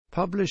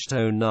Published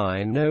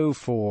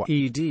 0904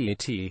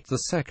 EDT, the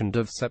 2nd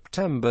of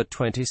September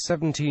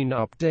 2017.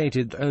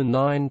 Updated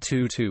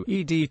 0922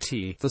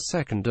 EDT, the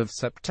 2nd of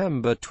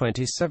September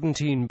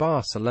 2017.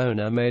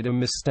 Barcelona made a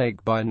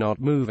mistake by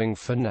not moving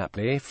for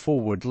Napoli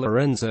forward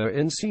Lorenzo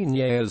Insigne,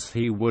 as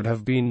he would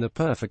have been the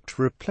perfect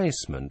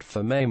replacement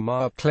for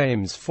Neymar,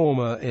 claims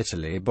former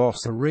Italy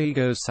boss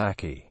Arrigo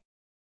Sacchi.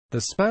 The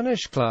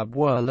Spanish club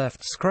were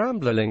left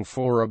scrambling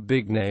for a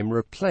big-name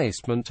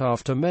replacement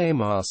after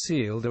Neymar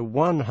sealed a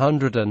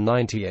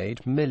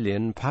 £198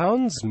 million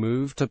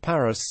move to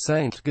Paris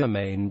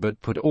Saint-Germain,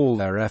 but put all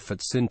their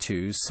efforts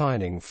into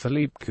signing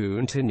Philippe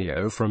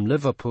Coutinho from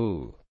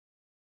Liverpool.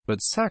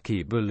 But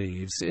Sacchi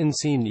believes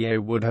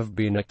Insigne would have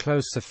been a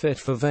closer fit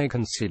for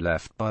vacancy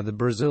left by the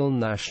Brazil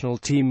national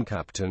team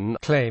captain,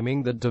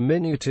 claiming the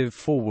diminutive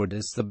forward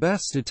is the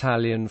best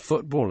Italian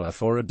footballer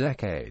for a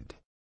decade.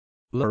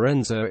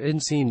 Lorenzo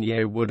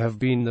Insigne would have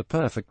been the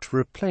perfect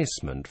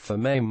replacement for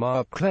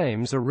Neymar,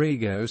 claims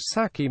Arrigo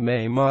Sacchi.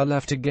 Neymar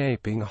left a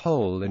gaping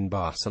hole in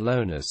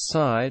Barcelona's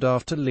side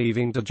after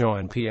leaving to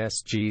join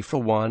PSG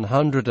for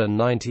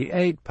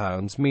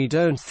 £198. Me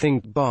don't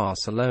think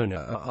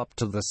Barcelona are up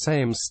to the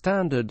same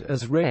standard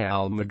as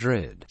Real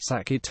Madrid,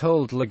 Sacchi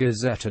told La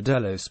Gazzetta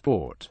dello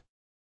Sport.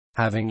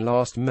 Having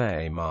lost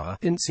Neymar,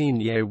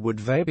 Insigne would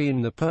have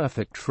been the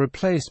perfect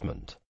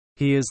replacement.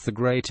 He is the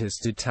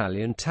greatest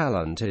Italian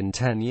talent in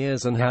 10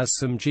 years and has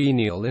some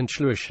genial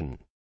intuition.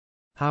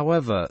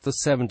 However, the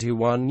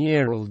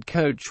 71-year-old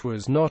coach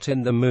was not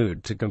in the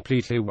mood to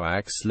completely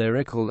wax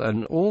lyrical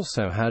and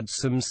also had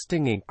some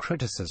stinging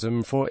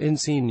criticism for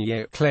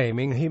Insigne,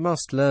 claiming he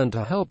must learn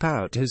to help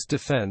out his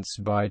defense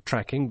by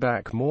tracking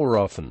back more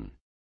often.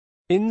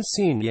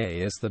 Insigne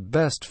is the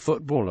best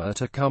footballer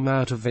to come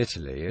out of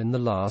Italy in the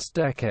last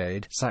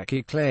decade,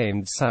 Sacchi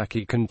claimed.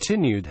 Sacchi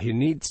continued he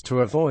needs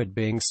to avoid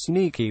being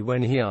sneaky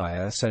when he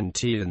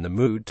isn't in the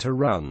mood to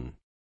run.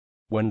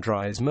 When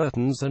Dries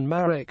Mertens and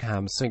Marek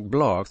Hamsik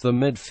block the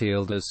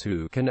midfielders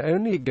who can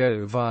only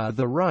go via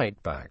the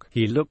right back,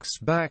 he looks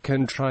back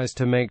and tries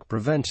to make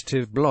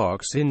preventative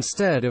blocks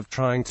instead of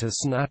trying to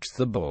snatch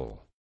the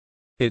ball.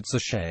 It's a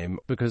shame,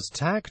 because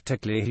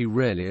tactically he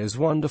really is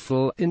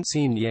wonderful.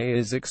 Insigne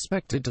is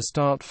expected to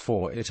start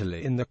for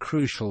Italy in the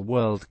crucial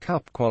World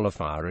Cup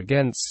qualifier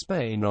against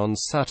Spain on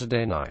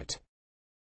Saturday night.